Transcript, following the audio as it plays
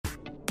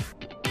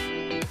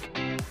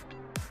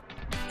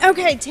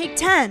Okay, take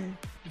 10.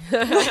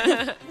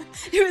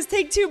 It was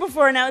take 2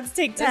 before, now it's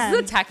take 10.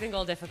 This is a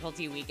technical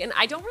difficulty week, and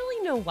I don't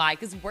really know why,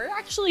 because we're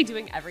actually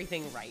doing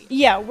everything right.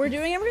 Yeah, we're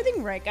doing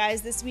everything right,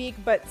 guys, this week,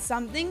 but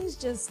something's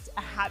just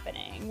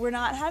happening. We're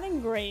not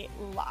having great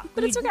luck.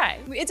 But it's okay.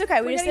 It's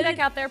okay. We're getting back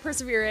out there,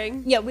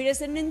 persevering. Yeah, we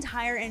just did an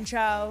entire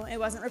intro. It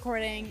wasn't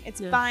recording.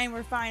 It's fine.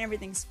 We're fine.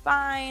 Everything's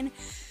fine.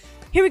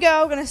 Here we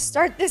go. We're going to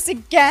start this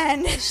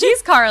again.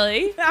 She's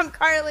Carly. I'm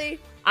Carly.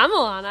 I'm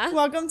Alana.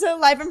 Welcome to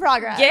Life in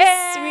Progress.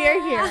 Yeah. We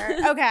are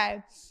here.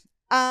 Okay.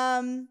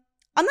 I'm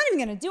not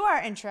even going to do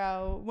our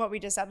intro, what we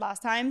just said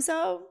last time,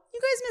 so you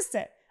guys missed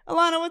it.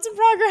 Alana, what's in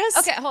progress?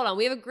 Okay, hold on.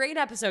 We have a great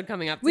episode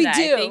coming up We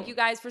today. do. Thank you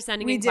guys for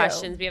sending in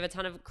questions. We have a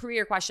ton of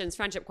career questions,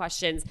 friendship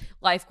questions,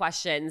 life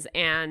questions,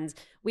 and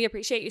we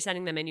appreciate you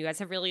sending them in. You guys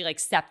have really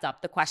stepped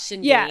up the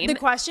question game. The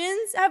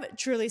questions have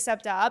truly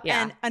stepped up.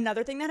 Yeah. And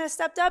another thing that has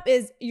stepped up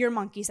is your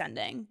monkey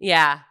sending.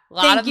 Yeah, a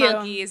lot Thank of you.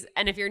 monkeys.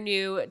 And if you're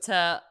new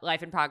to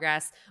Life in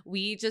Progress,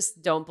 we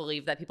just don't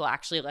believe that people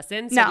actually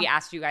listen. So No. we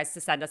asked you guys to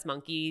send us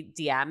monkey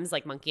DMs,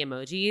 like monkey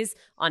emojis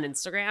on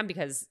Instagram,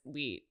 because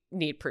we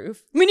need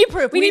proof. We need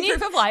proof. We need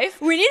proof of life.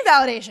 We need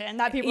validation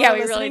that people Yeah, are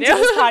we really listening do. to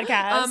this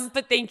podcast.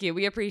 But thank you.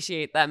 We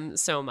appreciate them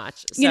so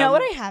much. You know So-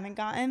 what I haven't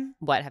gotten?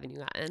 What haven't you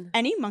gotten?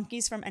 Any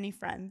monkeys from any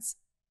friends.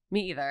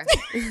 Me either.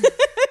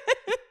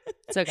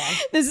 It's okay.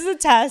 This is a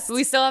test.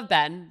 We still have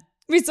Ben.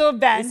 We still have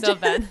Ben. We still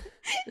have Ben.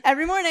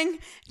 Every morning,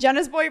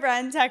 Jenna's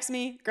boyfriend texts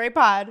me, great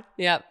pod.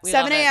 Yep. we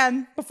 7 love it.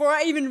 a.m. Before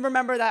I even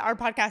remember that our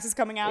podcast is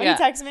coming out, Yeah. he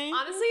texts me.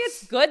 Honestly,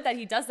 it's good that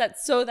he does that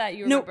so that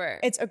you No, remember.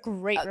 it's a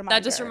great reminder.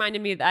 That just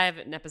reminded me that I have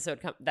an episode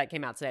that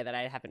came out today that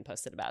I haven't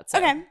posted about. So,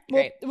 Okay,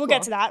 great. we'll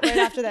get to that right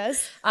after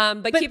this.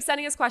 But keep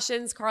sending us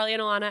questions, Carly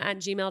and Alana at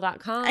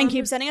gmail.com. And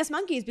keep sending us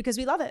monkeys because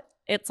we love it.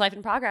 It's Life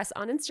in Progress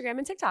on Instagram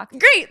and TikTok.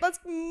 Great. Let's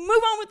move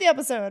on with the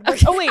episode.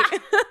 Oh, wait.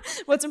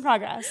 What's in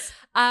progress?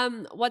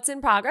 What's in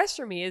progress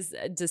for me is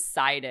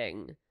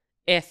deciding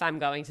if I'm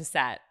going to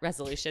set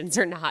resolutions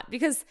or not,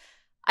 because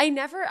I've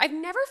never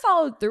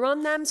followed through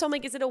on them. So I'm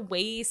like, is it a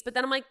waste? But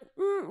then I'm like,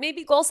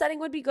 maybe goal setting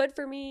would be good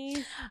for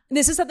me.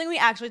 This is something we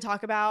actually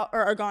talk about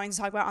or are going to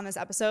talk about on this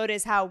episode,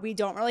 is how we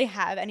don't really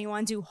have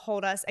anyone to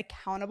hold us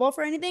accountable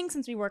for anything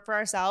since we work for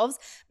ourselves.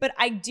 But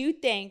I do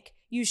think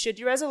you should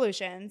do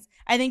resolutions.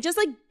 I think just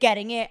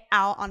getting it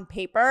out on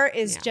paper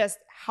is just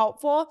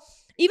helpful.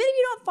 Even if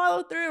you don't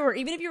follow through, or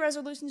even if your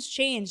resolutions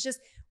change, just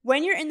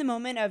when you're in the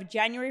moment of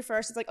January 1st,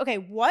 it's like, okay,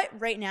 what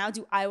right now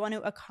do I want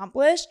to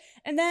accomplish?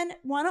 And then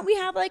why don't we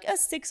have a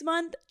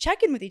 6-month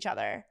check-in with each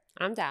other?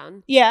 I'm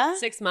down. Yeah?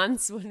 6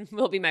 months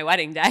will be my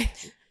wedding day.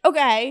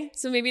 Okay.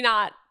 So maybe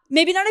not.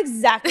 Maybe not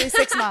exactly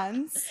 6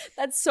 months.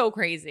 That's so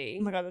crazy.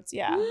 Oh my God,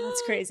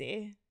 that's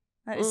crazy.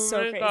 That is so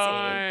crazy.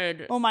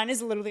 God. Well, mine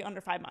is literally under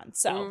 5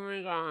 months, so Oh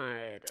my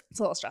God. it's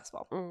a little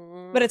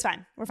stressful. But it's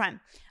fine. We're fine.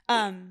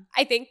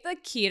 I think the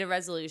key to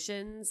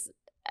resolutions,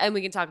 and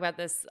we can talk about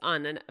this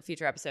on a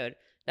future episode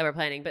that we're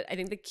planning, but I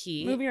think the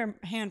key, Move your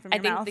hand from I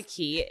your think mouth. the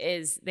key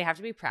is they have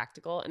to be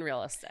practical and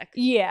realistic.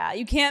 Yeah,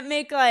 you can't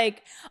make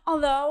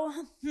although,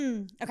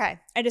 okay,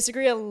 I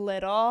disagree a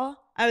little.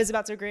 I was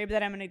about to agree, but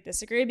then I'm going to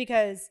disagree,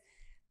 because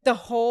the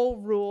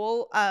whole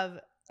rule of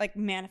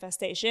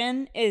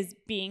manifestation is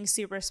being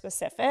super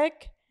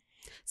specific.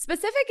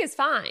 Specific is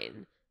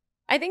fine.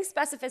 I think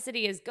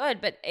specificity is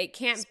good, but it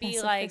can't be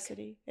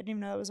Specificity. I didn't even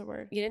know that was a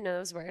word. You didn't know that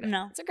was a word?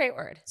 No. It's a great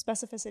word.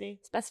 Specificity.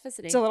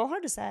 Specificity. It's a little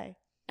hard to say.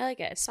 I like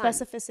it. It's fun.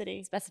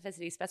 Specificity.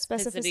 Specificity.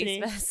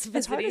 Specificity.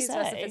 It's hard to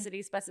say.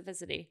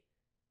 Specificity.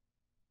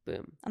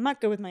 Boom. I'm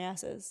not good with my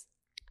S's.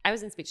 I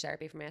was in speech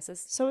therapy for my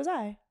S's. So was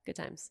I. Good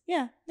times.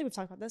 Yeah, I think we've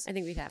talked about this. I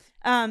think we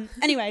have.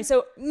 Anyway,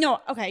 so no,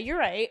 okay, you're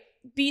right.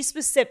 Be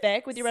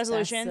specific with your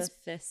resolutions,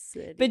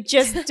 Specificity. but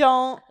just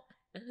don't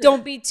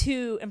be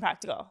too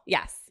impractical.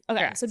 Yes. Okay,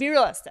 Correct. so be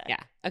realistic.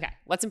 Yeah. Okay.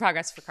 What's in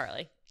progress for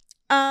Carly?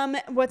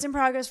 What's in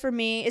progress for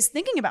me is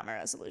thinking about my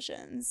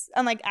resolutions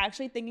and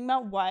actually thinking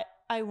about what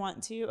I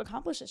want to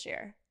accomplish this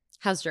year.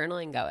 How's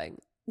journaling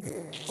going?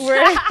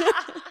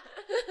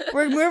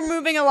 We're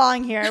moving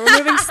along here. We're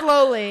moving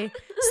slowly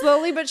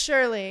but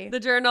surely. The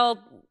journal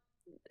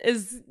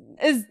is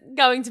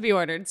going to be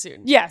ordered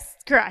soon. Yes,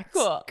 correct.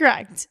 Cool.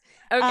 Correct.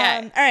 Okay.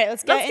 All right,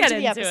 let's get into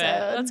the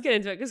episode. Let's get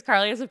into it, because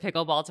Carly has a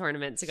pickleball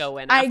tournament to go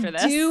win after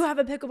this. I do have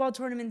a pickleball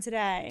tournament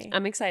today.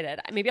 I'm excited.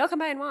 Maybe I'll come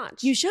by and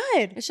watch. You should.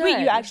 I should. Wait,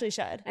 you actually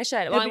should. I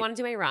should. Well, I want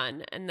to do my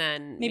run and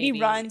then maybe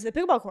run to the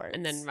pickleball court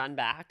and then run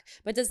back.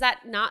 But does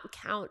that not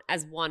count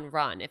as one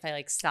run if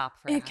I stop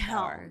for it a half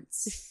hour?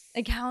 counts.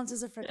 It counts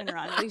as a freaking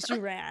run. At least you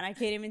ran. I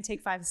can't even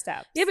take 5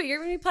 steps. Yeah, but you're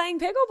going to be playing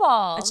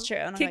pickleball. That's true.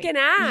 And Kicking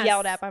I'm ass.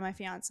 yelled at by my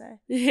fiance.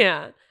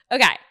 Yeah.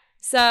 Okay.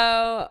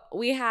 So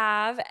we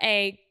have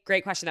a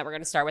great question that we're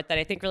going to start with that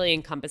I think really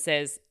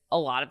encompasses a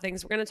lot of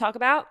things we're going to talk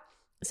about.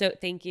 So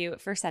thank you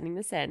for sending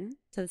this in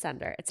to the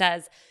sender. It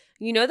says,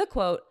 you know the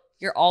quote,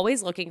 you're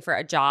always looking for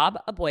a job,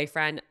 a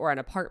boyfriend, or an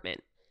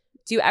apartment.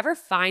 Do you ever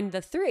find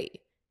the 3?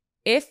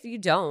 If you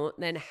don't,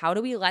 then how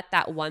do we let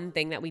that one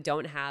thing that we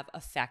don't have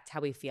affect how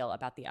we feel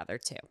about the other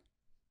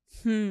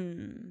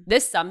 2?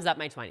 This sums up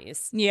my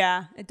 20s.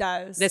 Yeah, it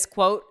does. This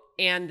quote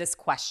and this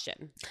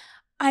question?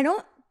 I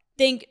don't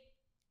think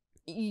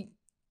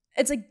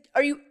it's like,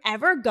 are you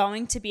ever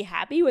going to be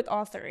happy with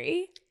all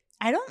three?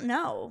 I don't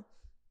know.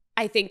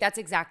 I think that's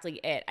exactly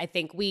it. I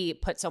think we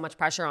put so much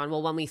pressure on,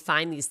 well, when we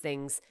find these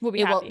things, We'll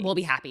be happy. we'll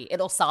be happy.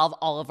 It'll solve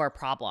all of our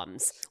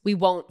problems. We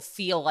won't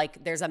feel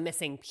like there's a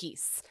missing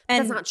piece. But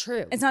And that's not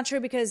true. It's not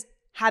true because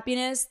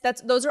happiness,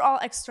 those are all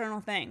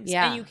external things.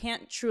 Yeah. And you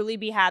can't truly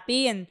be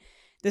happy. And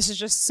this is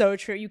just so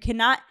true. You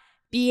cannot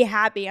be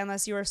happy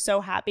unless you are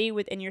so happy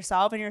within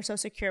yourself and you're so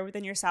secure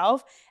within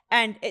yourself.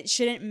 And it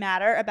shouldn't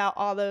matter about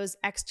all those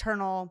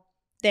external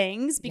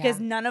things because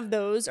none of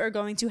those are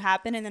going to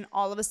happen. And then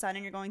all of a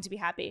sudden you're going to be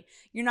happy.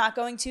 You're not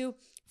going to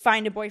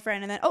find a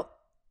boyfriend and then, oh,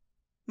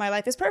 my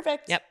life is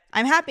perfect. Yep.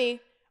 I'm happy.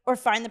 Or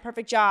find the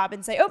perfect job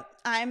and say, oh,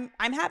 I'm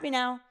happy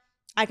now.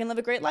 I can live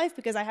a great life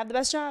because I have the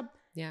best job.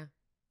 Yeah.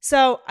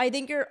 So I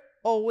think you're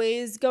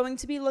always going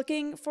to be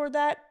looking for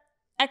that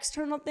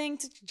external thing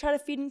to try to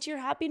feed into your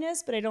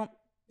happiness, but I don't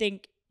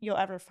think you'll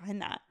ever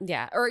find that.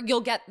 Yeah. Or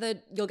you'll get the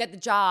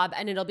job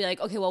and it'll be like,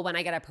 okay, well, when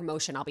I get a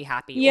promotion, I'll be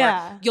happy.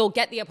 Yeah. Or you'll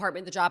get the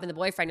apartment, the job, and the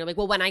boyfriend. You're like,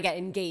 well, when I get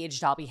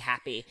engaged, I'll be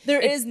happy.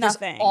 There's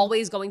nothing. There's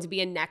always going to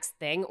be a next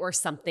thing or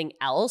something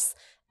else.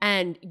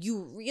 And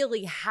you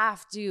really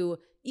have to,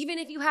 even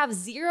if you have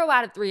 0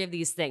 out of 3 of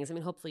these things, I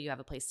mean, hopefully you have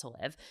a place to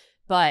live,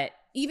 but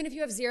even if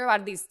you have 0 out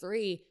of these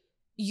 3,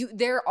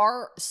 there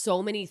are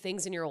so many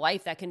things in your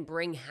life that can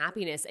bring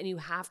happiness and you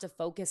have to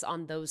focus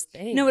on those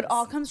things. No, it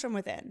all comes from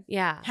within.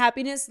 Yeah.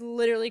 Happiness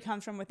literally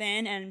comes from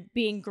within and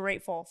being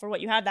grateful for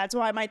what you have. That's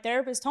why my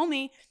therapist told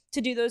me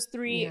to do those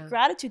 3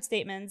 gratitude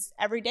statements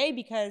every day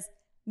because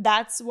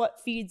that's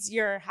what feeds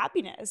your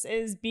happiness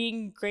is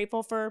being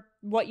grateful for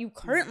what you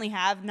currently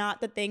have,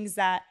 not the things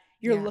that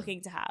you're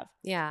looking to have.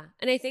 Yeah.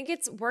 And I think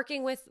it's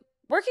working with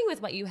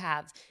what you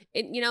have.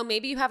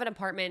 Maybe you have an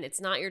apartment.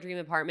 It's not your dream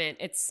apartment.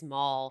 It's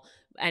small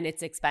and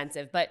it's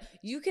expensive, but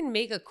you can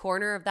make a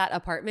corner of that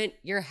apartment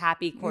your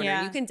happy corner.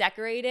 Yeah. You can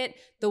decorate it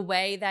the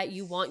way that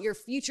you want your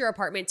future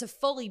apartment to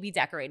fully be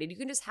decorated. You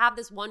can just have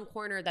this one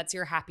corner that's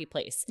your happy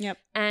place. Yep.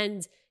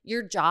 And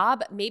your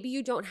job, maybe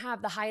you don't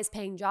have the highest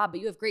paying job, but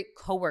you have great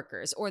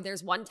coworkers, or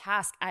there's one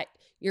task at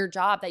your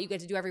job that you get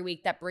to do every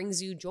week that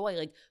brings you joy.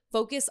 Like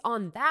focus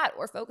on that,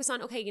 or focus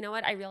on, okay, you know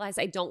what? I realize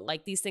I don't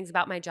like these things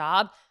about my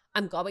job.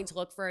 I'm going to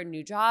look for a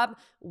new job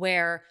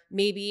where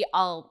maybe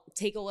I'll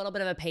take a little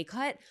bit of a pay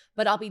cut,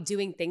 but I'll be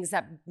doing things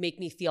that make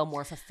me feel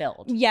more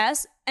fulfilled.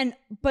 Yes.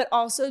 But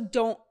also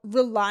don't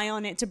rely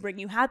on it to bring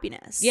you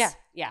happiness. Yeah.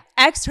 Yeah.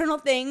 External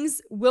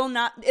things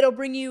it'll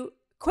bring you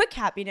quick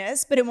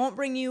happiness, but it won't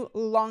bring you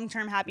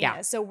long-term happiness.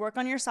 Yeah. So work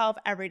on yourself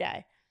every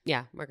day.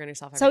 Yeah. Work on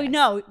yourself every So day.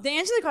 no, the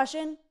answer to the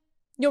question,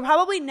 you'll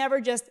probably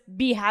never just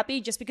be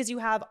happy just because you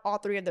have all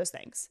 3 of those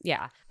things.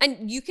 Yeah.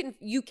 And you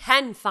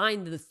can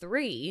find the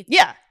 3.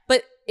 Yeah.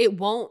 But it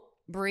won't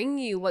bring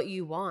you what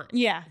you want.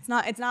 Yeah. It's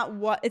not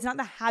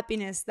the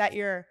happiness that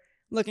you're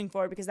looking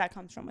for because that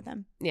comes from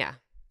within. Yeah.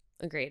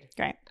 Agreed.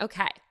 Great.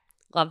 Okay.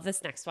 Love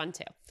this next one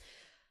too.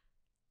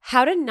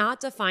 How to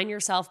not define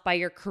yourself by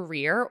your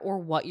career or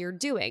what you're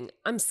doing.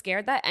 I'm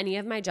scared that any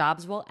of my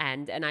jobs will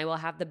end and I will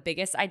have the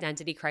biggest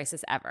identity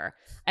crisis ever.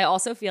 I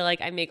also feel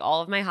like I make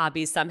all of my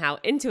hobbies somehow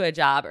into a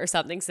job or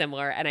something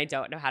similar and I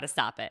don't know how to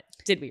stop it.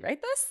 Did we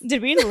write this?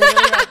 Did we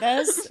literally write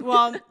this?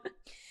 Well,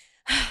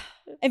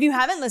 if you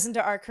haven't listened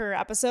to our career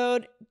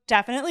episode,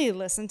 definitely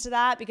listen to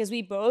that because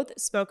we both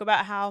spoke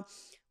about how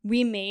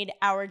we made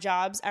our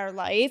jobs our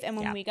life. And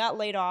when we got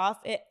laid off,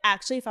 it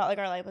actually felt like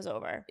our life was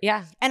over.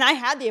 Yeah. And I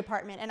had the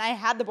apartment and I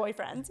had the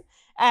boyfriend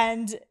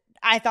and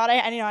I thought I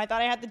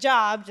had the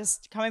job.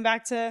 Just coming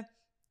back to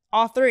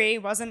all 3,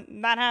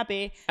 wasn't that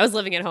happy. I was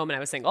living at home and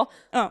I was single.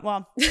 Oh,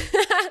 well.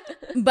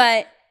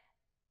 But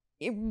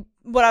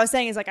what I was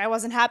saying is like, I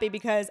wasn't happy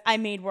because I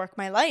made work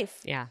my life.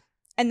 Yeah.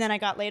 And then I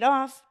got laid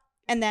off.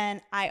 And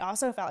then I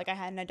also felt like I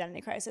had an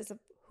identity crisis of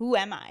who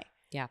am I?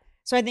 Yeah.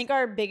 So I think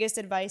our biggest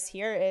advice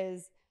here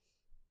is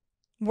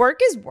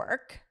work is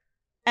work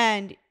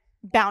and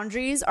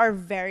boundaries are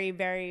very,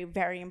 very,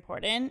 very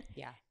important.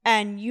 Yeah.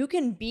 And you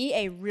can be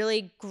a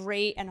really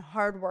great and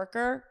hard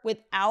worker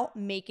without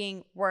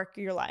making work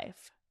your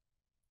life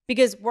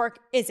because work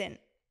isn't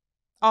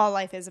all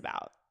life is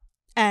about.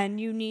 And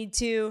you need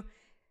to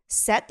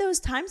set those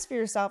times for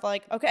yourself.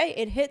 Like, okay,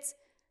 it hits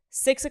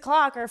 6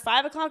 o'clock or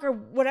 5 o'clock or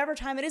whatever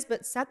time it is,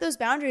 but set those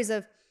boundaries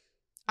of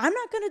I'm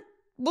not going to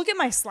look at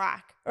my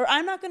Slack or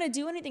I'm not going to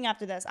do anything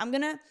after this. I'm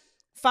going to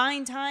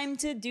find time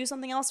to do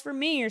something else for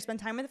me or spend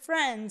time with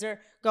friends or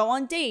go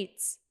on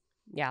dates.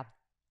 Yeah.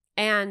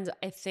 And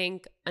I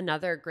think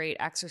another great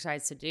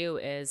exercise to do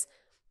is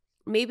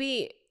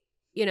maybe,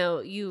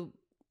 you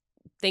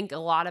think a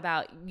lot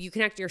about, you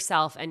connect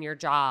yourself and your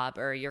job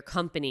or your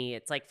company.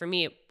 It's like for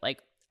me, like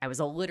I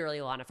was literally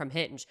Alana from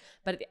Hinge,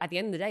 but at the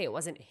end of the day, it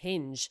wasn't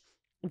Hinge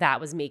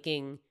that was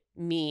making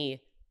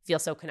me feel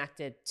so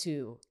connected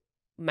to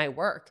my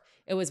work.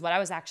 It was what I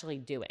was actually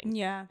doing.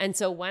 Yeah. And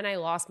so when I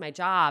lost my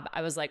job,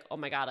 I was like, oh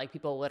my God, like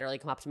people literally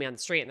come up to me on the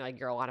street and they're like,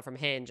 you're Alana from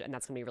Hinge. And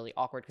that's going to be really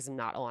awkward because I'm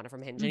not Alana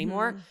from Hinge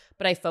anymore.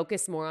 But I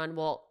focused more on,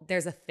 well,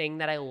 there's a thing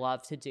that I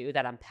love to do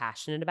that I'm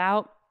passionate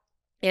about.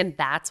 And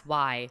that's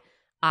why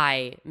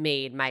I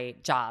made my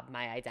job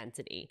my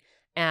identity.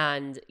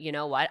 And you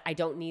know what? I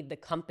don't need the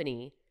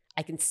company.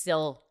 I can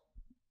still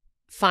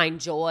find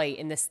joy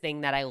in this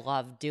thing that I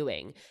love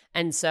doing.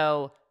 And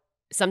so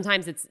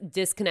sometimes it's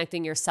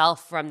disconnecting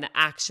yourself from the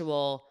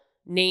actual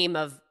name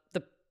of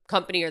the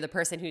company or the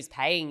person who's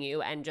paying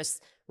you and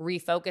just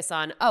refocus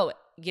on, oh,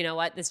 you know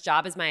what? This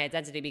job is my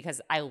identity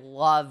because I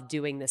love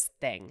doing this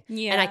thing.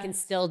 Yeah. And I can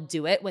still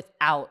do it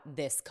without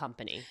this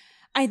company.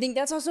 I think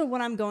that's also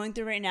what I'm going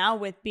through right now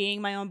with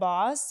being my own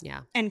boss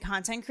and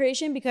content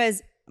creation,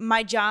 because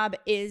my job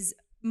is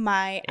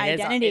my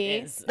identity.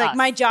 It is like us.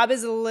 my job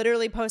is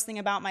literally posting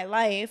about my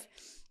life.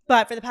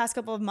 But for the past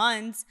couple of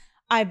months,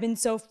 I've been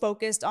so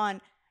focused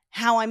on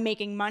how I'm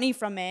making money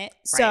from it.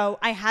 So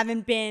I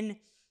haven't been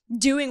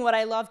doing what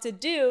I love to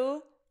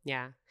do.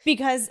 Yeah.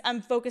 Because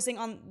I'm focusing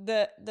on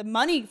the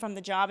money from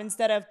the job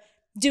instead of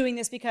doing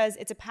this because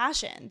it's a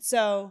passion.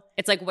 So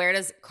it's like, where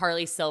does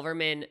Carly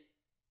Silverman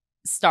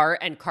start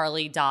and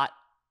Carly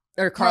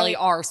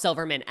R.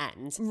 Silverman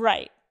end?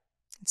 Right.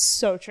 It's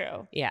so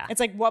true. Yeah. It's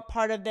like, what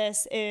part of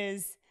this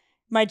is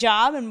my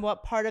job and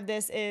what part of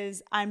this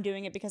is I'm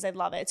doing it because I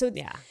love it. So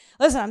yeah.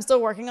 Listen, I'm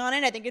still working on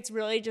it. I think it's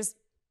really just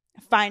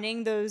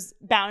finding those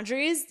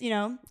boundaries, you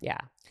know,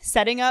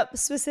 setting up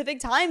specific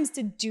times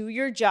to do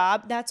your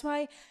job. That's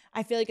why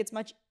I feel like it's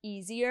much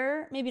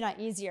easier, maybe not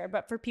easier,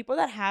 but for people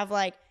that have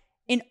like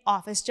an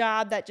office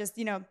job that just,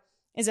 you know,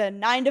 is a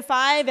 9 to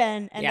 5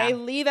 and they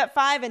leave at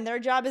 5 and their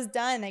job is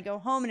done. They go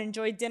home and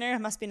enjoy dinner. It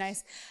must be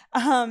nice.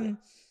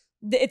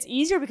 It's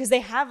easier because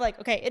they have like,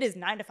 okay, it is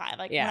 9 to 5.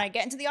 Like when I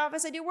get into the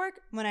office, I do work.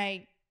 When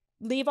I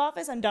leave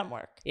office, I'm done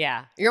work.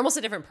 Yeah. You're almost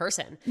a different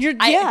person.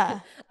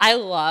 I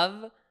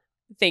love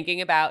thinking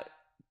about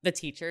the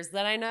teachers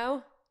that I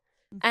know,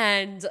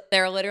 and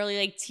they're literally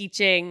like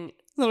teaching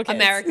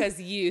America's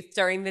youth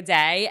during the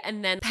day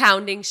and then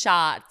pounding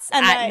shots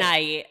at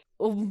night,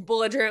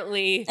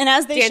 belligerently and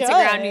as they dancing should.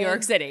 around New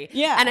York City.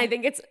 Yeah. And I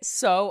think it's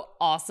so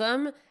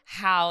awesome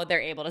how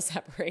they're able to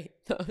separate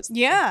those.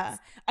 Yeah.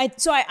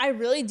 I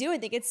really do. I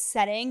think it's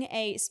setting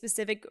a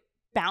specific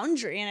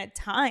boundary and a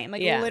time.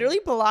 Like literally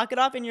block it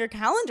off in your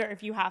calendar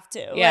if you have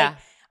to. Yeah. Like,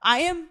 I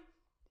am,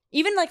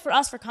 even like for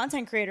us, for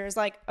content creators,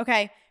 like,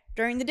 okay,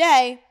 during the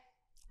day,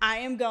 I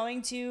am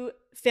going to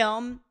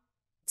film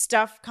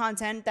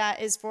content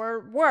that is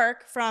for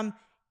work from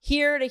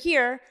here to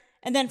here.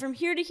 And then from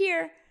here to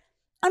here,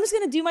 I'm just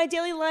going to do my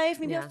daily life.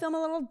 Maybe I'll film a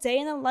little day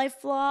in the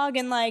life vlog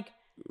and like,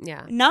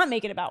 not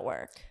make it about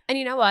work. And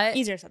you know what?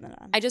 Easier said than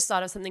done. I just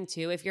thought of something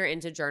too. If you're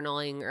into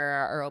journaling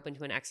or open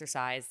to an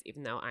exercise,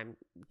 even though I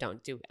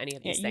don't do any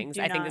of these things,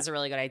 I think this is a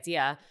really good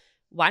idea.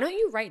 Why don't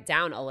you write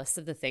down a list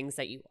of the things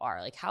that you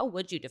are? Like, how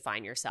would you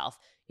define yourself?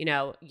 You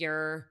know,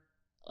 you're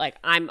like,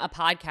 I'm a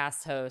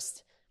podcast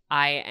host.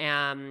 I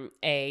am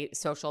a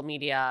social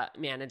media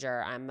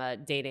manager. I'm a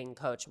dating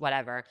coach,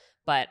 whatever.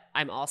 But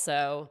I'm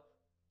also,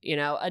 you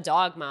know, a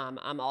dog mom.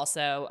 I'm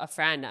also a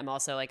friend. I'm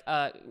also like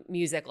a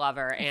music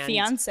lover and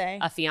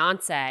a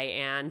fiance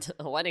and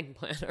a wedding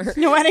planner.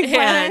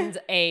 And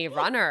a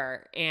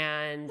runner.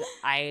 And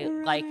I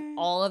like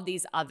all of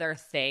these other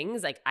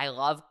things. Like I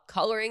love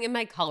coloring in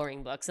my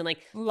coloring books. And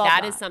like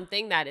that is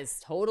something that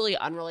is totally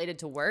unrelated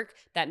to work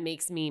that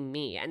makes me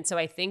me. And so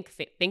I think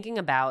thinking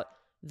about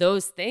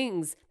those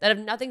things that have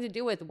nothing to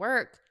do with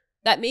work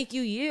that make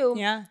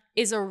you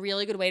is a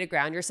really good way to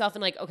ground yourself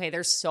and like, okay,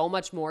 there's so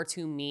much more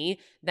to me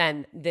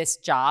than this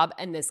job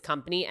and this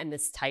company and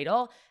this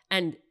title.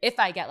 And if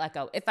I get let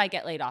go, if I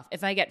get laid off,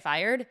 if I get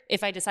fired,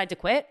 if I decide to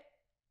quit,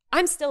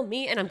 I'm still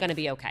me and I'm going to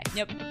be okay.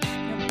 Yep.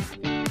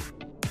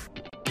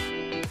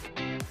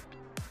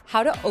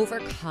 How to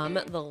overcome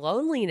the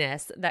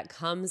loneliness that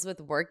comes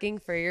with working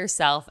for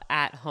yourself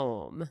at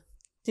home.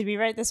 Did we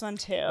write this one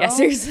too? Yeah,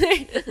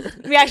 seriously.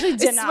 We actually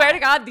did not. I swear to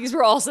God, these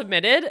were all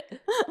submitted.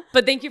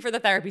 But thank you for the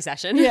therapy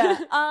session. Yeah.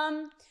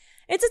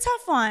 It's a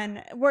tough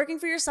one. Working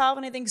for yourself,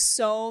 and I think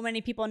so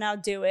many people now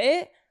do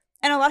it.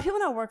 And a lot of people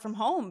now work from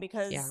home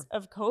because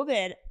of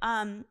COVID.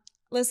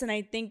 Listen,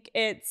 I think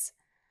Alana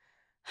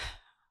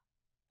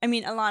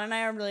and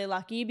I are really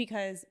lucky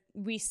because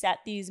we set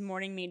these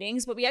morning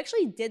meetings, but we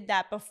actually did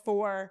that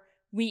before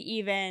we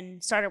even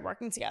started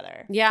working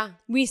together. Yeah.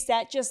 We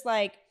set just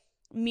like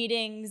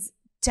meetings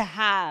to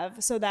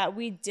have so that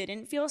we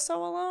didn't feel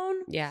so alone.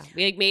 Yeah.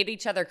 We like made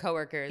each other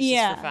coworkers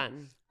just for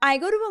fun. I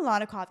go to a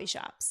lot of coffee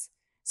shops.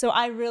 So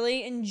I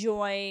really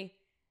enjoy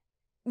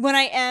when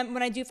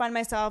I do find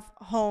myself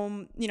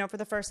home, you know, for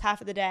the first half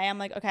of the day, I'm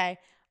like, okay,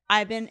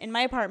 I've been in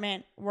my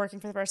apartment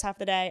working for the first half of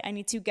the day. I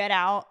need to get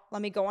out.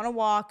 Let me go on a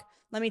walk.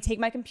 Let me take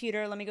my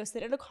computer. Let me go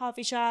sit at a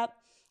coffee shop.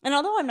 And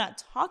although I'm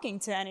not talking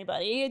to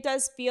anybody, it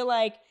does feel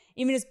like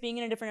even just being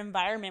in a different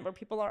environment where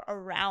people are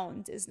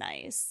around is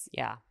nice.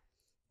 Yeah.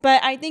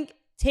 But I think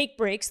take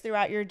breaks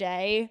throughout your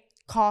day,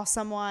 call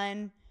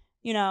someone,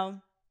 you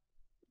know,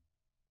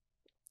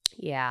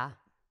 Yeah.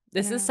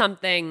 This Yeah. is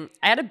something,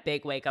 I had a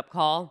big wake up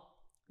call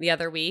the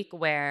other week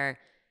where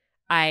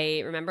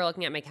I remember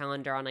looking at my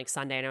calendar on like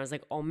Sunday and I was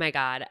like, oh my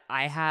God,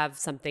 I have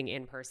something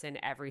in person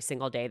every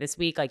single day this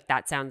week. Like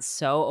that sounds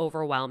so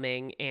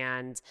overwhelming.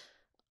 And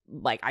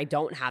like I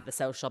don't have the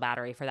social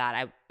battery for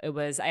that.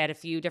 I had a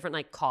few different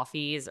like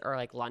coffees or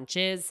like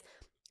lunches,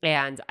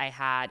 and I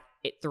had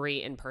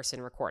 3 in-person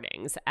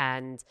recordings.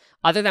 And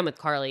other than with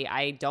Carly,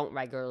 I don't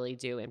regularly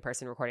do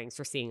in-person recordings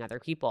for seeing other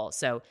people.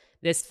 So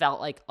this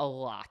felt like a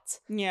lot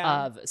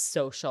of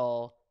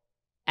social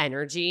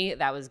energy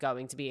that was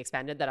going to be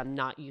expended that I'm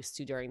not used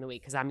to during the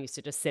week, because I'm used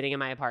to just sitting in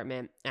my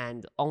apartment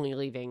and only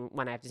leaving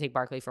when I have to take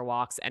Barkley for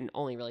walks and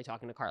only really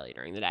talking to Carly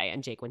during the day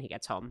and Jake when he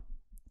gets home.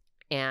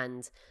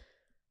 And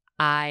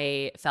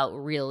I felt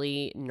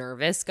really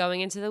nervous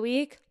going into the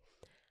week.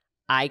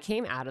 I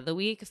came out of the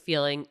week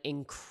feeling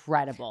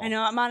incredible. I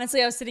know.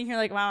 I was sitting here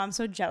like, wow, I'm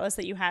so jealous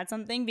that you had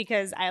something,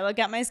 because I look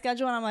at my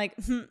schedule and I'm like,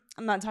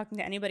 I'm not talking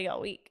to anybody all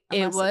week.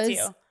 It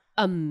was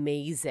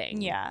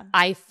amazing. Yeah.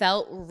 I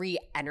felt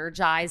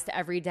re-energized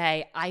every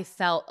day. I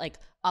felt like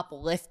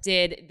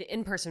uplifted. The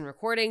in-person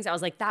recordings, I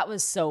was like, that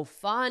was so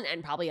fun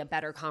and probably a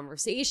better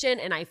conversation.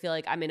 And I feel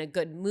like I'm in a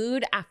good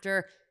mood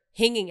after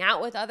hanging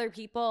out with other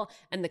people,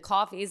 and the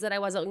coffees that I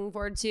wasn't looking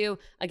forward to.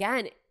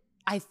 Again,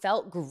 I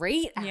felt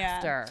great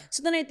after.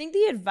 So then I think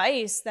the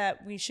advice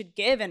that we should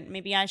give, and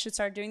maybe I should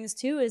start doing this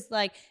too, is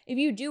like, if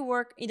you do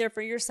work either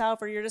for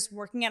yourself or you're just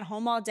working at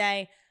home all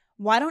day,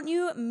 why don't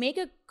you make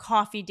a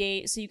coffee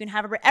date so you can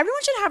have a break?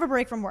 Everyone should have a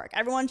break from work.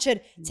 Everyone should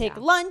take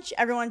lunch.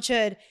 Everyone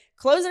should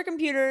close their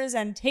computers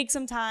and take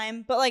some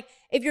time. But like,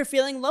 if you're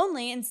feeling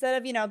lonely,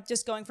 instead of,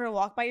 just going for a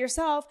walk by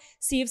yourself,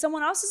 see if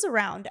someone else is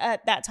around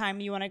at that time.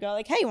 You want to go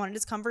like, hey, you want to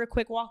just come for a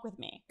quick walk with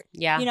me?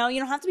 Yeah. You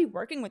don't have to be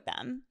working with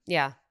them.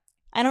 Yeah.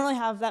 I don't really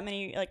have that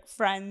many like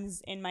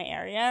friends in my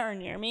area or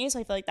near me, so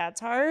I feel like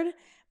that's hard.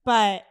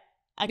 But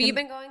you've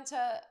been going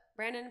to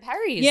Brandon and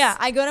Perry's. Yeah,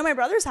 I go to my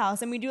brother's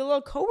house and we do a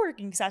little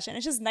co-working session.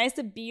 It's just nice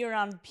to be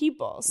around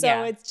people.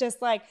 So it's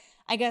just like,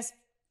 I guess,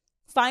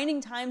 finding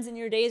times in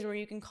your days where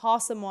you can call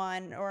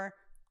someone or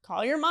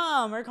call your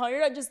mom or call your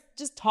dad,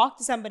 just talk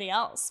to somebody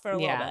else for a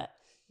little bit.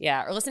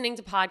 Yeah, or listening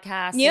to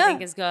podcasts I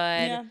think is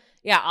good.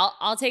 Yeah,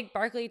 I'll take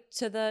Barkley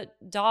to the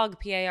dog,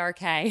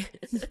 P-A-R-K.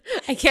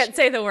 I can't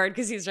say the word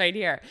because he's right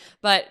here.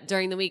 But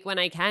during the week when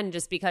I can,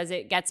 just because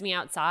it gets me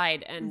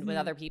outside and with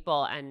other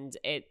people, and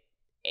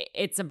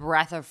it's a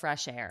breath of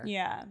fresh air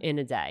in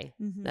a day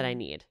that I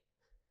need.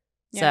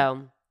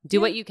 So do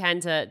what you can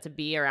to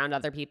be around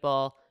other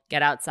people,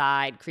 get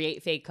outside,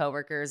 create fake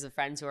coworkers of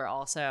friends who are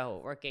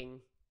also working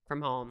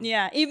from home.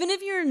 Yeah, even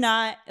if you're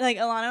not, like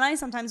Alana and I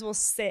sometimes will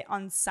sit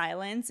on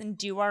silence and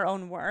do our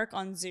own work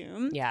on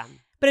Zoom. Yeah.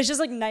 But it's just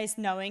like nice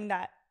knowing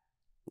that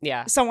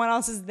someone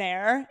else is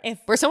there. If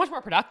we're so much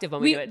more productive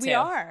when we do it too. We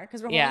are,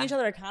 because we're holding each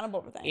other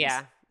accountable for things.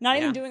 Yeah. Not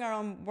even doing our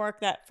own work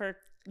that for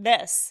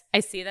this.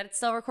 I see that it's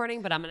still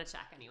recording, but I'm going to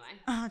check anyway.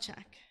 I'll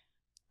check.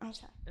 I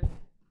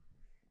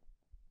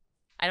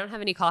don't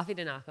have any coffee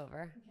to knock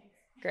over.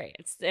 Okay.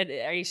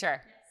 Great. Are you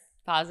sure? Yes.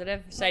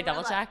 Positive? Should I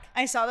double check?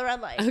 I saw the red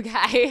light.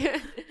 Okay.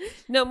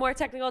 No more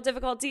technical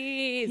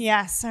difficulties.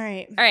 Yes. All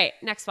right. All right.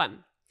 Next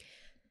one.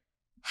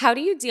 How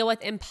do you deal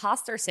with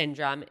imposter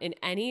syndrome in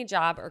any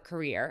job or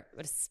career,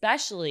 but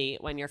especially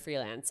when you're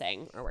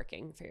freelancing or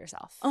working for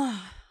yourself?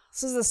 Oh,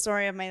 this is the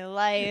story of my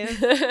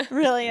life. It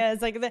really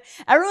is. Like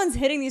everyone's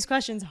hitting these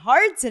questions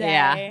hard today.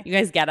 Yeah, you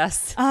guys get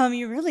us.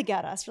 You really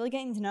get us. Really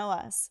getting to know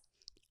us.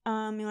 You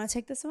want to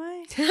take this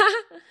away?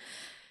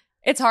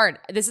 It's hard.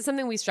 This is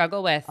something we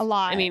struggle with a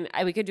lot. I mean,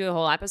 we could do a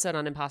whole episode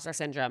on imposter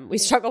syndrome. We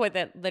struggle with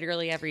it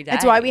literally every day.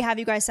 That's why we have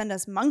you guys send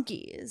us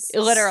monkeys.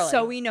 Literally.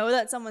 So we know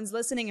that someone's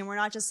listening and we're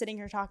not just sitting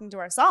here talking to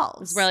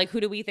ourselves. We're like,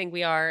 who do we think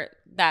we are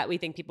that we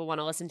think people want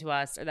to listen to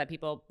us, or that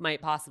people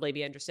might possibly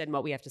be interested in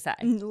what we have to say?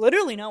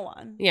 Literally no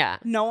one. Yeah.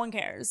 No one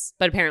cares.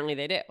 But apparently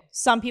they do.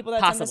 Some people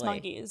that possibly. send us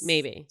monkeys.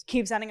 Maybe.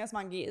 Keep sending us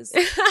monkeys.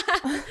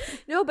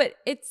 No, but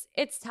it's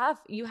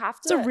tough. You have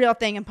to. It's a real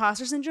thing.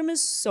 Imposter syndrome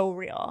is so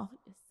real.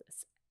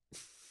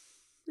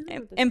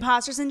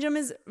 Imposter syndrome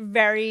is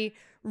very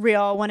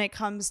real when it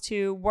comes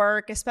to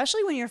work,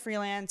 especially when you're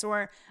freelance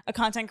or a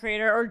content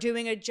creator or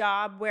doing a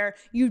job where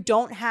you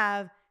don't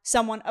have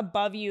someone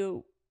above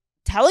you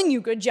telling you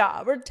good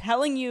job or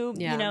telling you,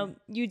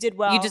 you did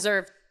well. You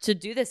deserve to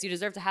do this. You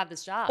deserve to have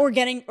this job. Or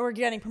getting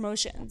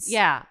promotions.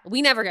 Yeah.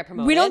 We never get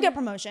promoted. We don't get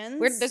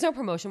promotions. There's no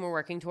promotion we're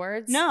working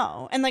towards.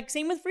 No. And like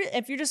same with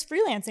if you're just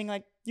freelancing,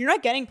 like you're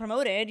not getting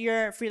promoted.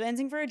 You're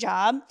freelancing for a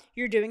job.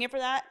 You're doing it for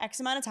that X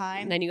amount of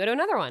time. And then you go to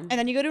another one.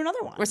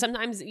 Where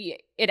sometimes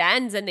it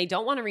ends and they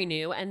don't want to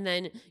renew. And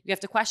then you have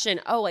to question,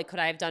 could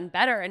I have done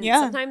better? And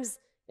sometimes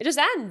it just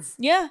ends.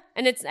 Yeah.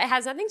 And it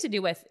has nothing to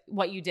do with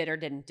what you did or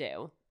didn't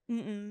do.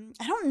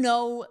 I don't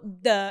know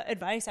the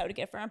advice I would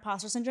give for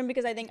imposter syndrome,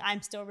 because I think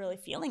I'm still really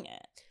feeling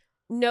it.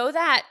 Know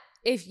that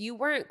if you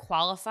weren't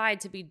qualified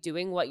to be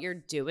doing what you're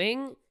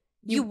doing,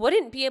 you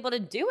wouldn't be able to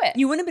do it.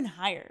 You wouldn't have been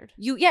hired.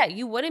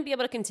 You wouldn't be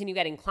able to continue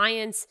getting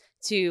clients,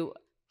 to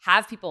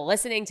have people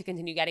listening, to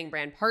continue getting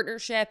brand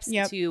partnerships,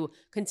 Yep. to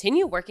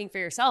continue working for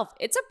yourself.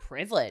 It's a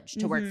privilege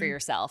to work for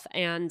yourself.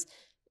 And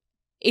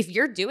if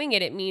you're doing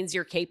it, it means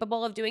you're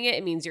capable of doing it.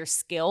 It means you're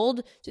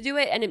skilled to do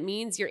it. And it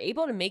means you're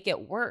able to make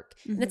it work.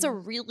 And it's a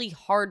really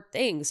hard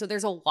thing. So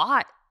there's a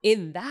lot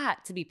in that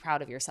to be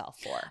proud of yourself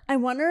for. I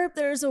wonder if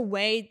there's a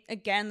way,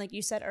 again, like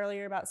you said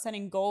earlier about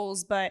setting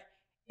goals, but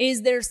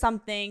is there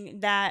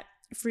something that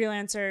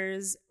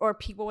freelancers or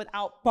people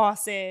without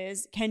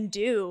bosses can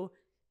do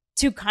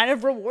to kind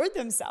of reward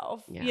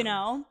themselves, you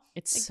know?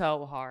 It's like,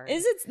 so hard.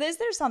 Is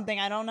there something?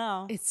 I don't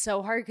know. It's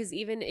so hard because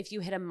even if you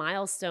hit a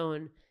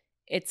milestone,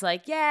 it's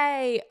like,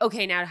 yay.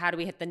 Okay, now how do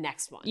we hit the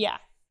next one? Yeah.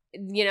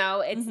 You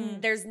know, it's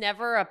there's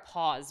never a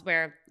pause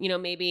where, you know,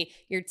 maybe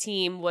your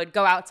team would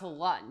go out to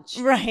lunch.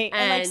 Right.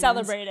 And like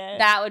celebrate it.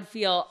 That would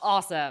feel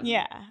awesome.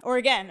 Yeah. Or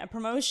again, a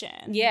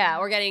promotion. Yeah.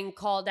 Or getting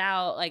called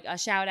out, like a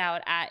shout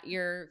out at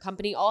your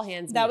company all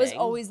hands That meeting. was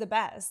always the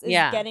best. Is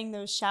getting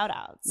those shout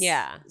outs.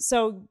 Yeah.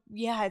 So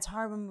yeah, it's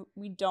hard when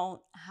we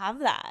don't have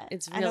that.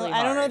 It's really hard.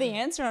 I don't know the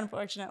answer,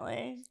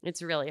 unfortunately.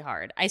 It's really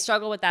hard. I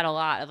struggle with that a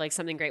lot of like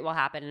something great will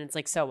happen and it's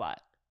like, so what?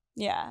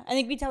 Yeah. I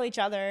think we tell each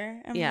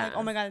other and we're like,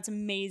 oh my God, it's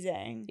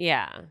amazing.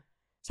 Yeah.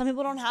 Some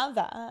people don't have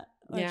that.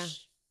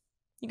 Which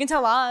you can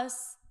tell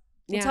us.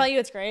 We'll tell you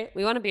it's great.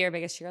 We want to be our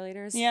biggest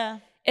cheerleaders. Yeah.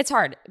 It's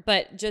hard,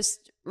 but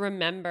just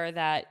remember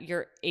that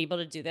you're able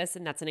to do this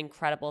and that's an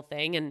incredible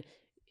thing. And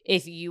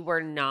if you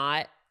were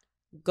not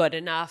good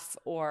enough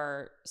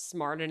or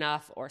smart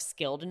enough or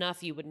skilled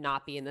enough, you would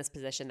not be in this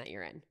position that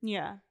you're in.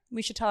 Yeah.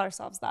 We should tell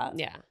ourselves that.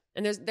 Yeah.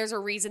 And there's a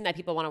reason that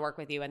people want to work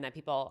with you and that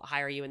people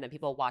hire you and that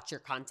people watch your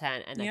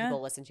content and that people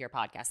listen to your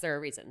podcast. There are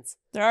reasons.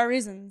 There are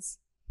reasons.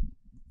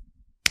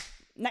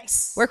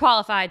 Nice. We're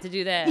qualified to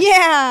do this.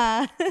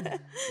 Yeah.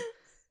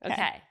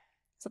 Okay.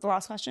 Is that the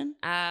last question?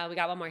 We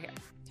got one more here.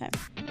 Okay.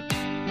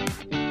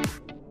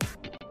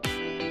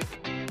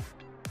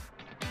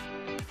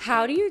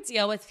 How do you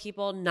deal with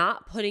people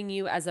not putting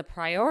you as a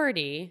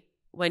priority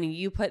when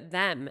you put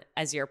them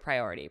as your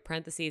priority?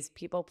 Parentheses,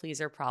 people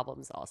pleaser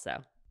problems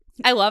also.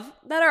 I love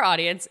that our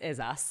audience is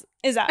us.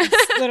 Is us.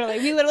 Literally.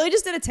 We literally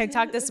just did a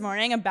TikTok this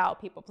morning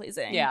about people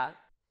pleasing. Yeah.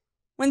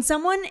 When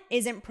someone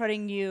isn't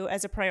putting you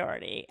as a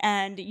priority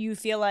and you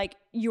feel like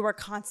you are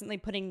constantly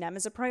putting them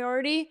as a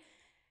priority,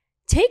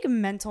 take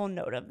mental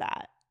note of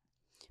that.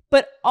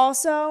 But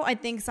also, I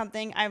think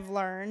something I've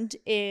learned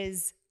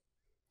is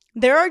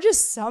there are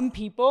just some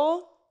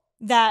people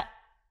that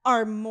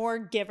are more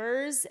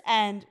givers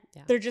and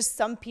they're just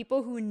some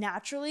people who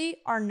naturally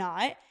are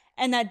not,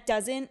 and that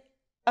doesn't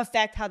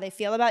affect how they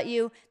feel about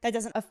you. That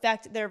doesn't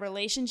affect their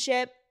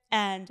relationship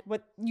and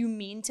what you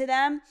mean to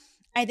them.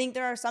 I think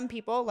there are some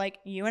people like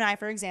you and I,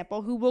 for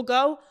example, who will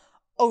go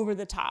over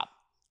the top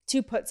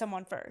to put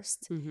someone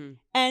first. Mm-hmm.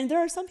 And there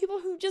are some people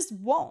who just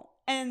won't.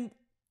 And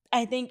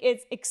I think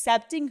it's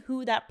accepting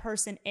who that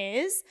person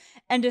is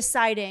and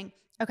deciding,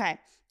 okay,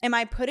 am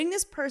I putting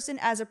this person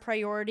as a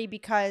priority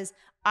because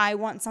I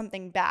want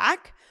something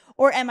back?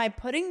 Or am I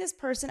putting this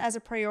person as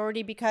a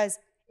priority because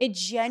it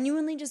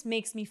genuinely just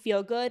makes me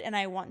feel good and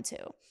I want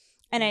to?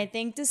 And I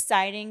think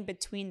deciding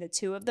between the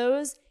two of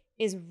those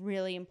is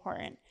really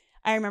important.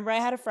 I remember I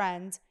had a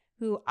friend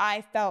who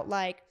I felt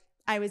like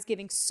I was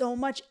giving so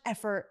much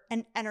effort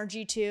and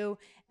energy to.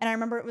 And I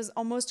remember it was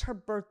almost her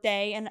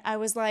birthday. And I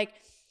was like,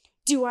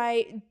 do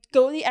I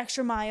go the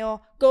extra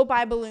mile, go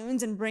buy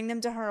balloons and bring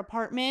them to her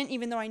apartment,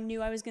 even though I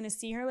knew I was going to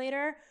see her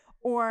later?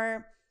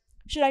 Or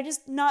should I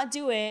just not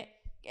do it?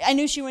 I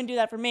knew she wouldn't do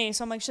that for me.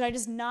 So I'm like, should I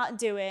just not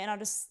do it? And I'll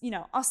just,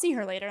 I'll see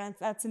her later. And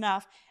that's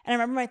enough. And I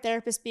remember my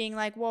therapist being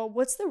like, well,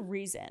 what's the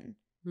reason?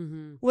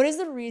 Mm-hmm. What is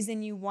the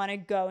reason you want to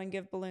go and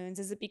give balloons?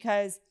 Is it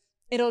because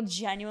it'll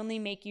genuinely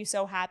make you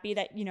so happy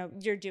that,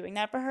 you're doing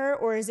that for her?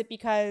 Or is it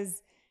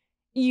because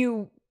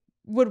you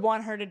would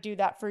want her to do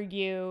that for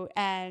you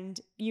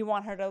and you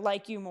want her to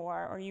like you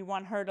more, or you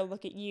want her to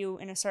look at you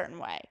in a certain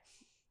way?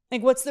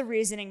 Like, what's the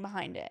reasoning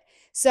behind it?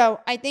 So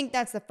I think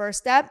that's the first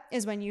step,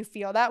 is when you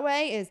feel that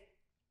way, is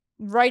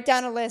write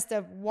down a list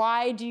of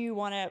why do you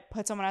want to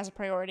put someone as a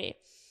priority.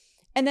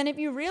 And then if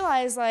you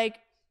realize like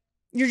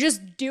you're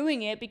just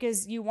doing it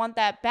because you want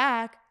that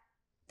back,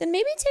 then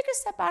maybe take a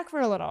step back for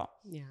a little.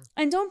 Yeah.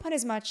 And don't put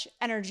as much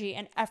energy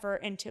and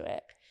effort into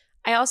it.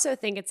 I also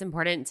think it's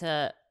important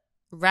to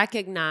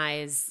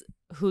recognize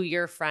who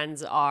your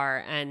friends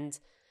are and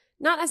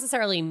not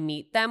necessarily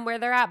meet them where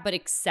they're at, but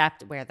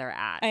accept where they're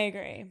at. I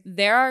agree.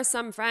 There are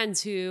some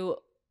friends who,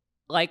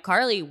 like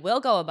Carly, will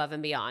go above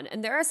and beyond.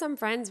 And there are some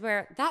friends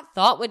where that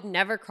thought would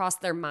never cross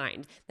their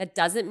mind. That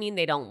doesn't mean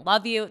they don't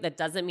love you. That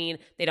doesn't mean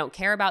they don't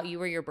care about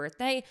you or your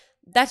birthday.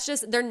 That's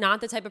just, they're not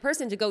the type of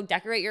person to go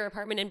decorate your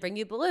apartment and bring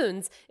you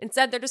balloons.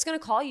 Instead, they're just going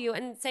to call you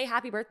and say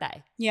happy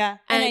birthday. Yeah.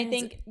 And I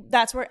think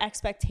that's where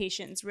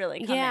expectations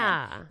really come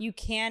in. You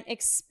can't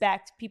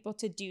expect people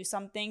to do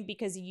something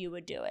because you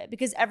would do it,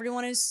 because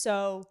everyone is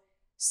so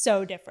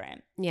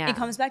different. Yeah. It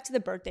comes back to the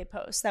birthday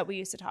post that we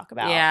used to talk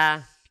about.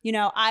 Yeah.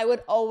 I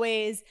would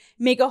always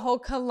make a whole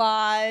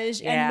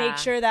collage and make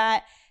sure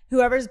that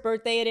whoever's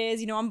birthday it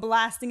is, I'm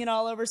blasting it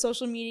all over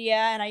social media,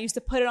 and I used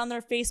to put it on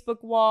their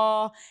Facebook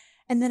wall.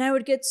 And then I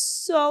would get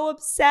so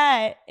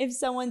upset if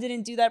someone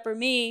didn't do that for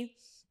me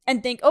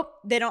and think, oh,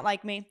 they don't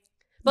like me.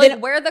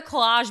 But we're the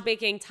collage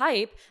baking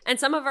type, and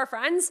some of our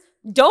friends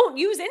don't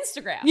use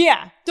Instagram.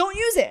 Yeah, don't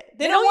use it.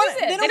 They don't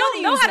use it. They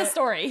don't know how to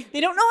story.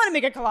 They don't know how to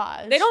make a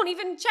collage. They don't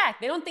even check.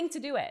 They don't think to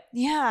do it.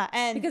 Yeah,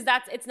 and because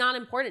it's not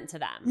important to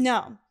them.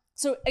 No.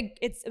 So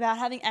it's about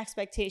having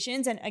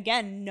expectations and,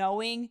 again,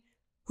 knowing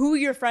who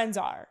your friends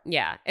are.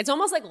 Yeah. It's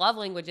almost like love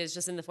languages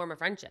just in the form of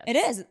friendship. It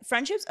is.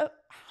 Friendships,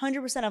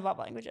 100% of love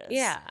languages.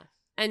 Yeah.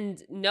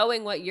 And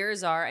knowing what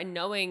yours are and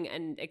knowing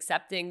and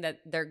accepting that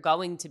they're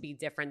going to be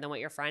different than what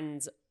your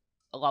friends'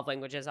 love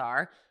languages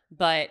are.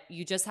 But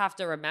you just have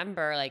to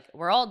remember, like,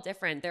 we're all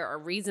different. There are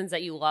reasons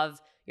that you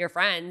love your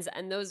friends,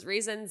 and those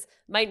reasons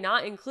might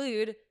not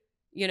include,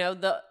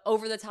 the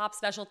over-the-top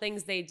special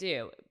things they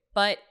do.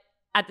 But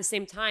at the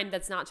same time,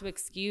 that's not to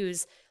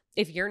excuse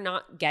if you're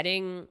not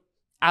getting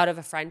out of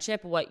a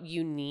friendship what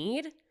you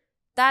need.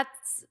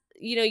 That's,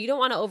 you don't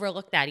want to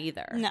overlook that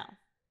either.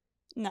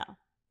 No,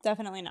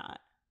 definitely not.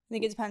 I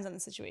think it depends on the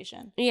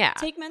situation. Yeah.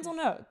 Take mental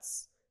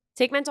notes.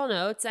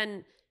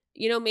 And,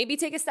 maybe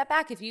take a step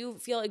back. If you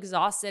feel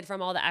exhausted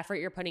from all the effort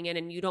you're putting in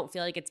and you don't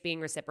feel like it's being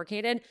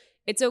reciprocated,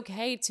 it's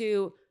okay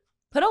to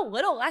put a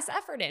little less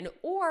effort in,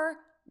 or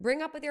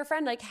bring up with your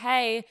friend like,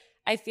 hey,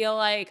 I feel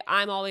like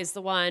I'm always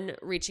the one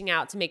reaching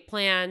out to make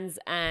plans,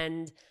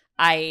 and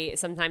I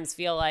sometimes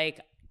feel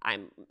like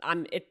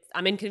I'm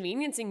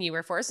inconveniencing you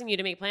or forcing you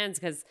to make plans,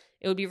 because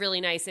it would be really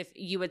nice if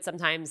you would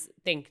sometimes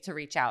think to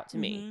reach out to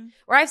me.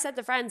 Or I've said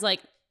to friends, like,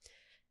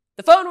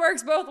 the phone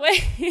works both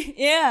ways.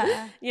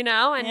 Yeah.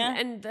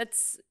 And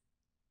that's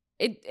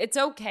it's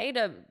okay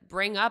to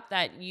bring up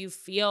that you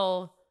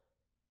feel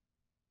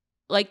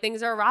like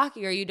things are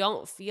rocky, or you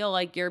don't feel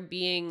like you're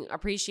being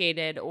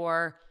appreciated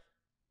or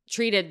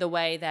treated the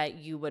way that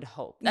you would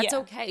hope. That's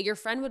okay. Your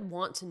friend would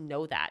want to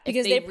know that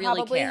because they really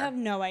probably care. Have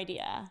no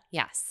idea.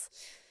 Yes.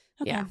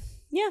 Okay. Yeah.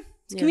 Yeah.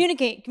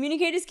 Communicate.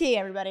 Communicate is key,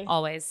 everybody.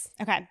 Always.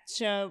 Okay.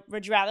 So,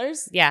 would you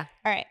rathers? Yeah.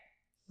 All right.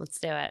 Let's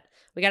do it.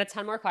 We got a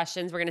ton more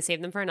questions. We're going to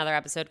save them for another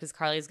episode because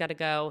Carly's got to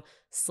go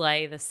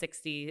slay the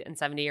 60 and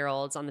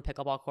 70-year-olds on the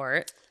pickleball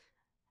court.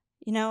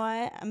 You know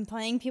what? I'm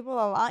playing people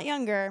a lot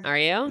younger. Are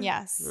you?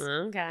 Yes.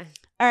 Okay.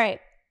 All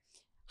right.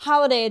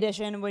 Holiday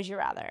edition, would you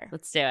rather?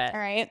 Let's do it. All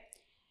right.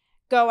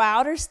 Go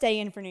out or stay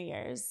in for New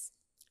Year's?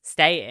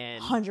 Stay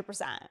in.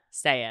 100%.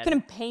 Stay in.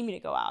 Couldn't pay me to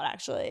go out,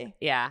 actually.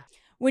 Yeah.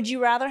 Would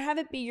you rather have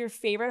it be your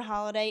favorite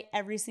holiday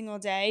every single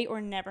day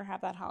or never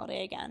have that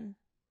holiday again?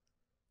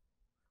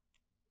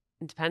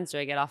 It depends. Do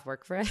I get off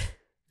work for it?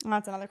 Well,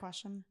 that's another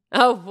question.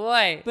 Oh,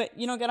 boy. But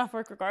you don't get off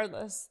work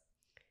regardless.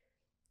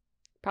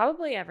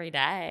 Probably every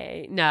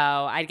day.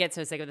 No, I'd get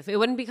so sick of the food. It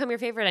wouldn't become your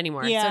favorite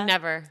anymore. Yeah. So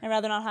never. I'd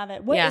rather not have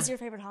it. What is your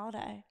favorite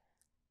holiday?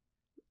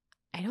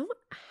 I don't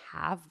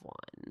have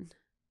one.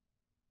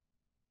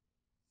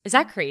 Is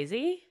that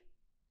crazy?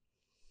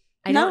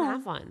 I don't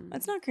have one.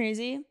 That's not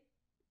crazy.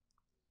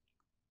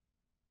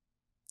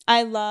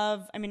 I'm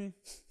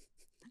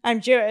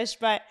Jewish,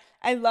 but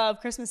I love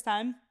Christmas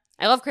time.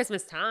 I love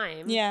Christmas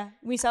time. Yeah.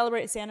 We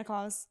celebrate Santa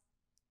Claus.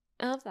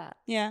 I love that.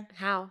 Yeah.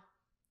 How?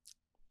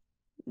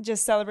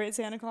 Just celebrate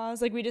Santa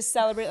Claus. Like, we just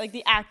celebrate, like,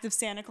 the act of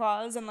Santa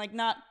Claus and, like,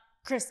 not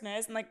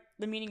Christmas and, like,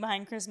 the meaning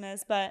behind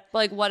Christmas, but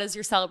like, what does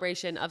your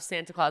celebration of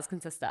Santa Claus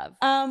consist of?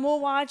 We'll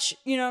watch,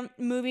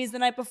 movies the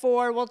night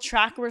before. We'll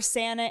track where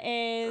Santa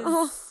is.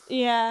 Oh,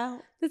 yeah.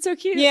 That's so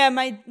cute. Yeah.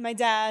 My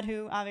dad,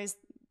 who obviously,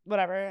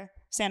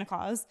 Santa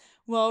Claus,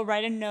 will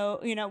write a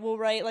note, we'll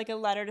write like a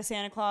letter to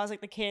Santa Claus.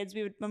 Like the kids,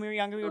 when we were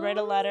younger, we would write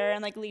a letter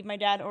and like leave my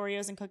dad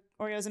Oreos and cook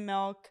Oreos and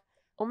milk.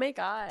 Oh my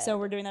God. So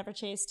we're doing that for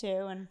Chase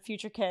too and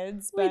future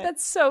kids. Wait,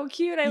 that's so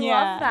cute. I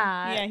love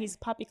that. Yeah, he's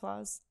Puppy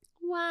Claus.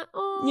 Wow.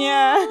 Aww.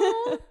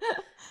 Yeah.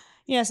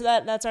 Yeah, so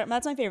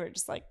that's my favorite.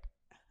 Just like,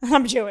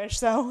 I'm Jewish,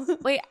 so.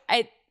 Wait,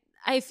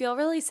 I feel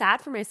really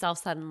sad for myself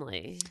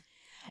suddenly.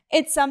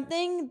 It's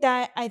something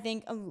that I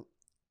think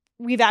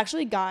we've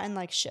actually gotten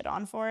like shit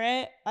on for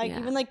it. Like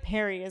even like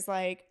Perry is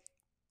like,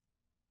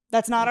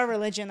 that's not our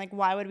religion. Like,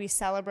 why would we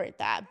celebrate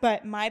that?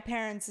 But my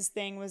parents'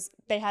 thing was,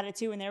 they had it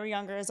too when they were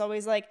younger. It's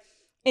always like,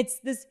 it's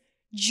this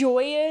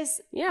joyous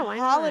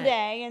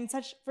holiday and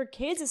such for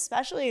kids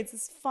especially. It's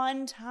this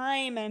fun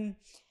time and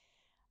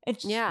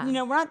it's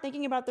we're not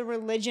thinking about the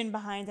religion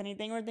behind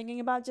anything. We're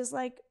thinking about just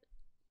like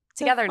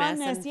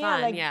togetherness and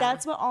fun. Like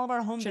that's what all of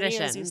our home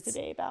videos used to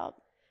be about.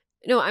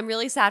 No, I'm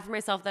really sad for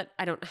myself that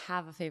I don't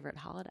have a favorite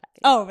holiday.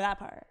 Oh, that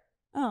part.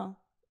 Oh,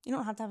 you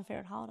don't have to have a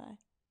favorite holiday.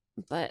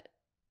 But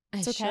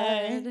it's I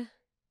okay. should.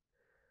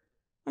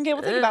 Okay,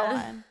 we'll think about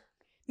one.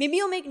 Maybe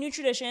you'll make new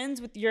traditions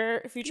with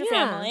your future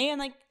family and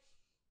like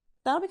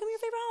that'll become your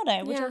favorite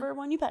holiday, whichever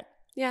one you pick.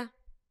 Yeah.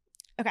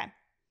 Okay.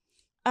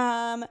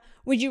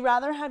 Would you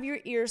rather have your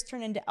ears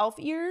turn into elf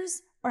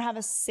ears or have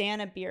a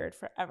Santa beard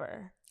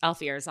forever? Elf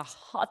ears,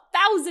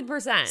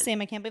 1,000%.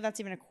 Same, I can't believe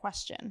that's even a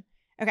question.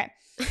 Okay.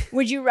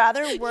 Would you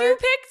rather work? You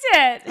picked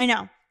it. I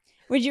know.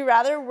 Would you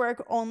rather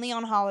work only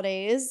on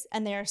holidays,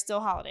 and they are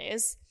still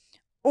holidays,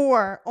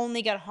 or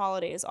only get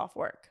holidays off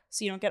work.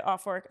 So you don't get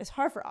off work. It's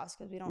hard for us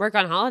because we don't Work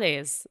on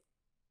holidays.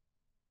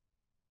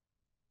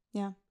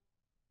 Yeah.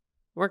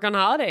 Work on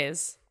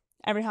holidays.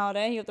 Every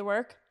holiday you have to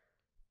work.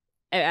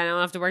 I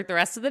don't have to work the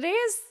rest of the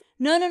days?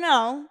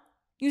 No.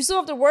 You still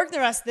have to work the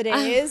rest of the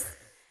days,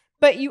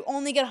 but you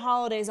only get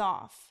holidays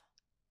off.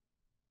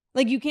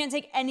 Like you can't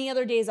take any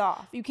other days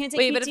off. You can't take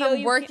PTO. But if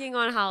I'm working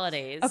on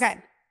holidays. Okay.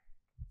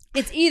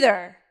 It's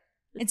either.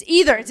 It's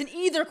an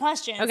either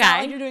question. It's not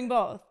like you're doing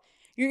both.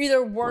 You're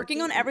either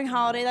working on every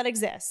holiday that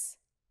exists.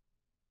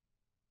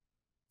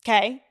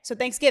 Okay? So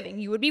Thanksgiving,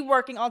 you would be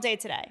working all day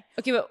today.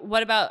 Okay, but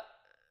what about...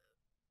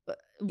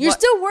 You're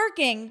still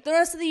working the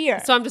rest of the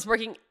year. So I'm just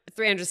working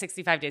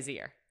 365 days a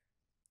year.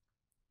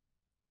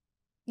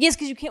 Yes,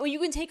 because you can't. Well, you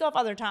can take off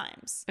other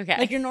times. Okay.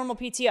 Like your normal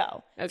PTO.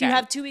 Okay. If you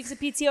have 2 weeks of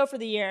PTO for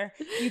the year,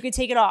 you could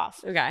take it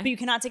off. Okay. But you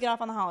cannot take it off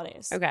on the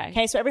holidays. Okay.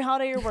 Okay. So every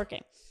holiday you're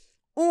working.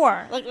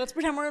 Or like let's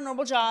pretend we're in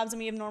normal jobs and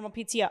we have normal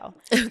PTO.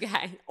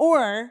 Okay.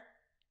 Or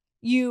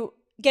you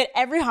get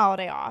every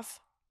holiday off,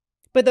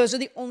 but those are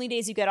the only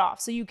days you get off.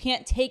 So you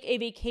can't take a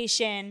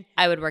vacation.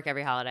 I would work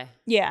every holiday.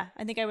 Yeah,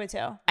 I think I would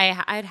too.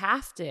 I'd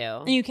have to.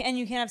 And you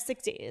can't have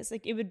 6 days.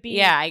 Like it would be.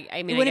 Yeah,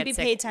 I mean, it wouldn't I get be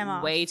sick paid time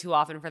off. way too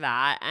often for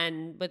that.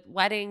 And with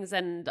weddings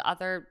and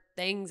other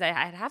things, I'd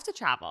have to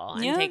travel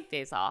and take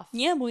days off.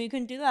 Yeah, well, you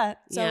couldn't do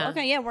that. So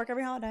Yeah. work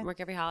every holiday. Work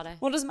every holiday.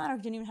 Well, it doesn't matter.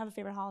 You didn't even have a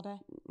favorite holiday.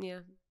 Yeah.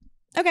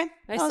 Okay.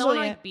 I still want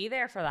to like be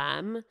there for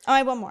them. Oh, I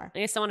have one more.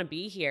 I still want to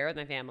be here with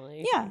my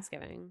family. Yeah.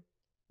 Thanksgiving.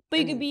 But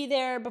you can be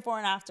there before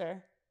and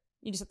after.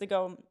 You just have to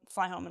go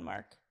fly home and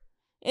work.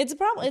 It's a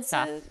problem. It's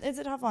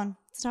a tough one.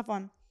 It's a tough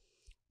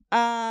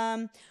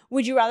one.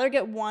 Would you rather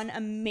get one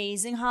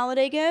amazing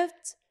holiday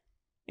gift?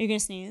 Are you gonna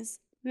sneeze?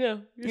 Yeah.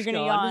 You're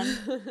gonna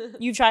yawn.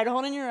 You've tried to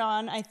hold in your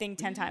yawn, I think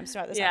 10 times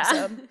throughout this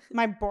episode. Am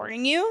I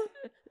boring you?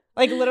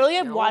 Like literally,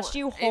 I've watched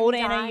you hold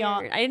in a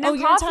yawn. I didn't have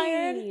you're coffee.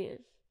 Tired?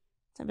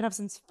 I've been up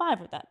since 5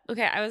 with that.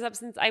 Okay, I was up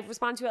since I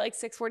responded to it like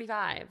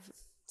 6:45.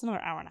 It's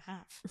another hour and a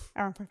half.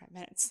 Hour and 45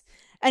 minutes.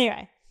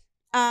 Anyway.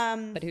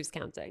 But who's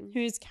counting?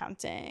 Who's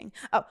counting?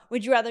 Oh,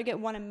 would you rather get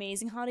one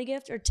amazing holiday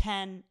gift or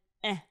 10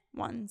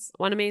 ones?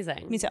 One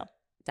amazing. Me too.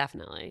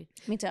 Definitely.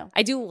 Me too.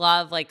 I do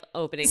love like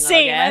opening little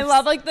Same. gifts. I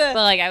love like the but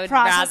like I would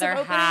process rather of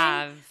opening,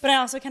 have. But I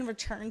also can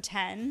return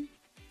 10.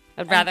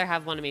 I'd rather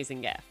have one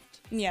amazing gift.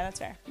 Yeah, that's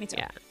fair. Me too.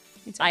 Yeah.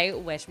 Me too. I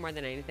wish more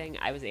than anything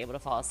I was able to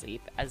fall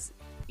asleep as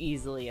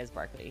easily as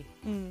Barkley.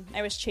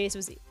 I wish Chase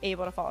was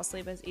able to fall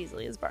asleep as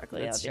easily as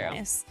Barkley. That's That would be true.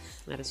 nice.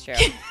 That is true.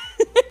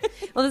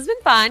 Well, this has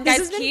been fun. This Guys,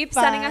 has been keep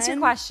sending us your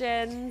fun.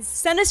 questions.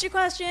 Send us your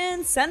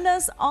questions. Send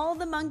us all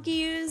the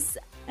monkeys.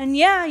 And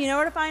yeah, you know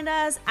where to find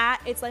us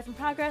at It's Life in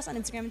Progress on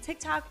Instagram and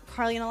TikTok,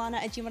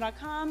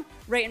 carlyandalana@gmail.com.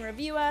 Rate and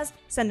review us.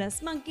 Send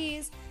us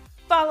monkeys.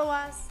 Follow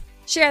us.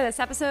 Share this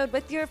episode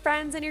with your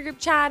friends in your group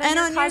chat and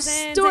your on your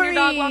cousins and your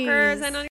dog walkers stories. and on